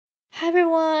Hi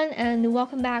everyone, and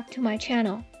welcome back to my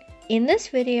channel. In this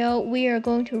video, we are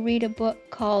going to read a book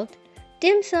called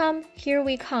Dim Sum, Here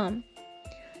We Come.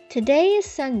 Today is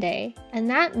Sunday, and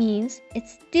that means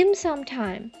it's dim sum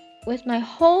time with my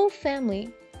whole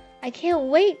family. I can't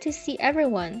wait to see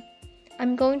everyone.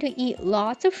 I'm going to eat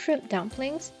lots of shrimp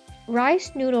dumplings,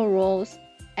 rice noodle rolls,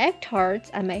 egg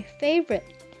tarts, and my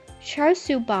favorite, char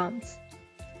siu buns.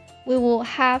 We will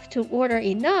have to order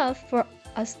enough for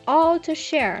us all to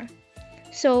share.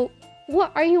 So,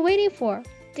 what are you waiting for?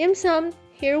 Dim sum,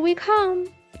 here we come!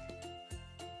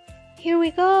 Here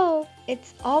we go!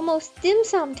 It's almost dim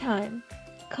sum time!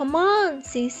 Come on,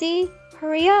 Cece!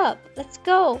 Hurry up! Let's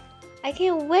go! I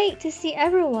can't wait to see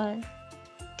everyone!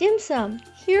 Dim sum,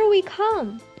 here we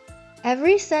come!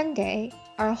 Every Sunday,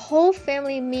 our whole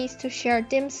family meets to share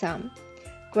dim sum.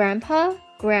 Grandpa,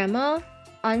 Grandma,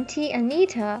 Auntie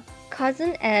Anita,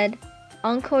 Cousin Ed,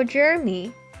 Uncle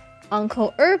Jeremy,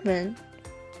 Uncle Urban,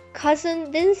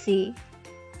 Cousin Lindsay,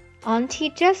 Auntie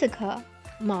Jessica,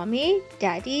 Mommy,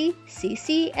 Daddy,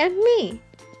 Cece, and me.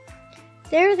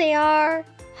 There they are.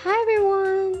 Hi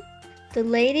everyone. The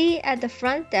lady at the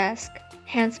front desk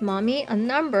hands Mommy a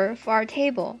number for our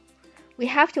table. We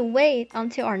have to wait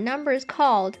until our number is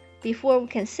called before we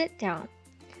can sit down.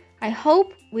 I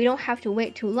hope we don't have to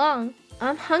wait too long.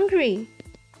 I'm hungry.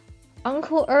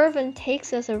 Uncle Irvin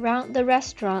takes us around the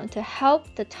restaurant to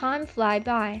help the time fly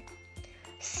by.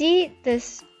 See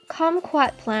this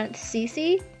kumquat plant,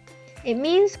 Cece? It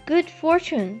means good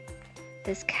fortune.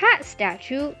 This cat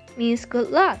statue means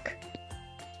good luck.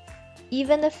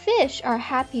 Even the fish are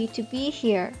happy to be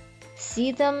here.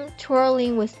 See them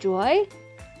twirling with joy?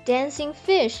 Dancing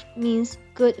fish means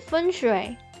good feng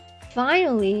shui.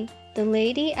 Finally, the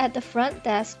lady at the front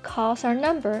desk calls our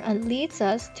number and leads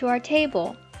us to our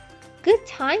table. Good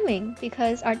timing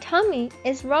because our tummy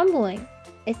is rumbling.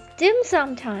 It's dim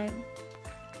sum time.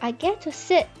 I get to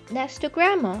sit next to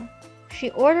Grandma.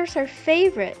 She orders her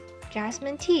favorite,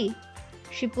 jasmine tea.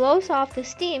 She blows off the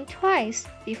steam twice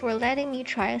before letting me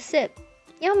try a sip.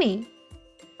 Yummy!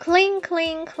 Cling,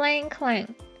 cling, clang,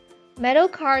 clang. Metal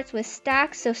carts with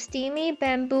stacks of steamy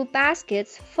bamboo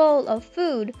baskets full of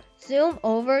food zoom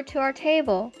over to our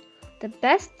table. The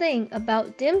best thing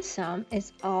about dim sum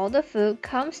is all the food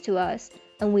comes to us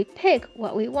and we pick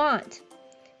what we want.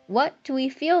 What do we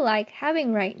feel like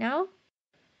having right now?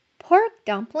 Pork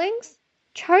dumplings,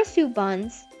 char siu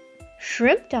buns,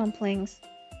 shrimp dumplings,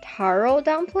 taro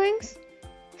dumplings,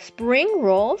 spring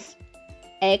rolls,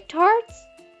 egg tarts,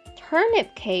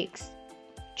 turnip cakes,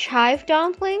 chive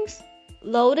dumplings,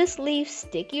 lotus leaf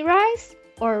sticky rice,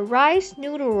 or rice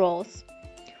noodle rolls.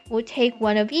 We'll take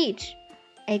one of each.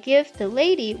 I give the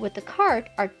lady with the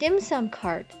cart our dim sum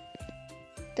card.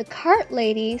 The cart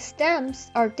lady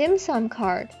stamps our dim sum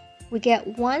card. We get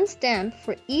one stamp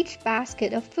for each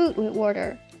basket of food we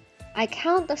order. I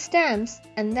count the stamps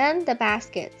and then the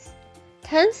baskets.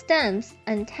 10 stamps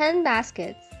and 10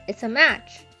 baskets. It's a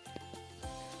match.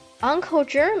 Uncle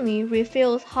Jeremy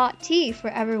refills hot tea for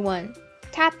everyone.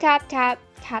 Tap, tap, tap,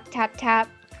 tap, tap, tap.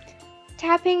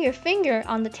 Tapping your finger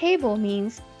on the table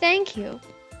means thank you.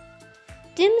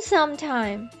 Dim sum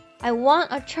time. I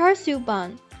want a char siu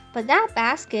bun, but that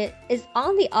basket is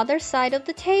on the other side of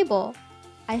the table.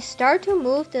 I start to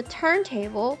move the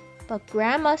turntable, but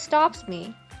Grandma stops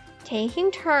me.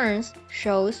 Taking turns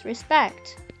shows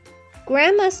respect.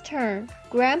 Grandma's turn,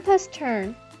 Grandpa's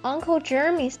turn, Uncle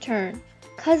Jeremy's turn,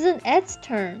 Cousin Ed's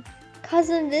turn,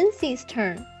 Cousin Lindsay's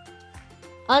turn,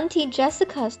 Auntie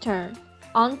Jessica's turn,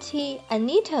 Auntie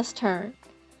Anita's turn,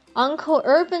 Uncle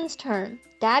Urban's turn,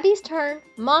 Daddy's turn,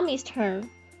 Mommy's turn.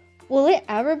 Will it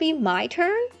ever be my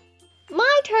turn?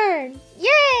 My turn!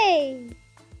 Yay!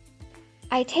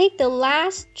 I take the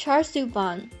last char siu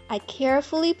bun. I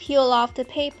carefully peel off the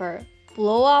paper,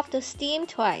 blow off the steam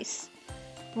twice,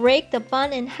 break the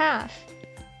bun in half,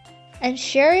 and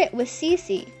share it with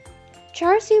Cece.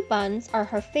 Char siu buns are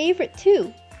her favorite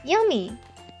too. Yummy!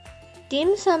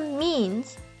 Dim sum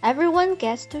means everyone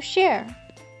gets to share.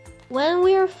 When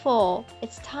we are full,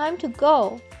 it's time to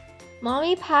go.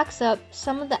 Mommy packs up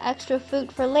some of the extra food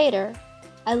for later.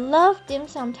 I love dim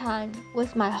sum time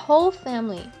with my whole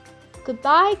family.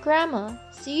 Goodbye, Grandma.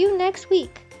 See you next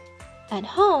week. At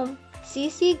home,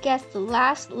 Cece gets the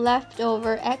last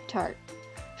leftover egg tart.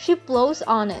 She blows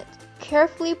on it,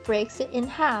 carefully breaks it in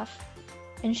half,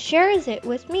 and shares it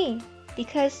with me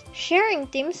because sharing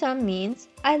dim sum means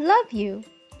I love you.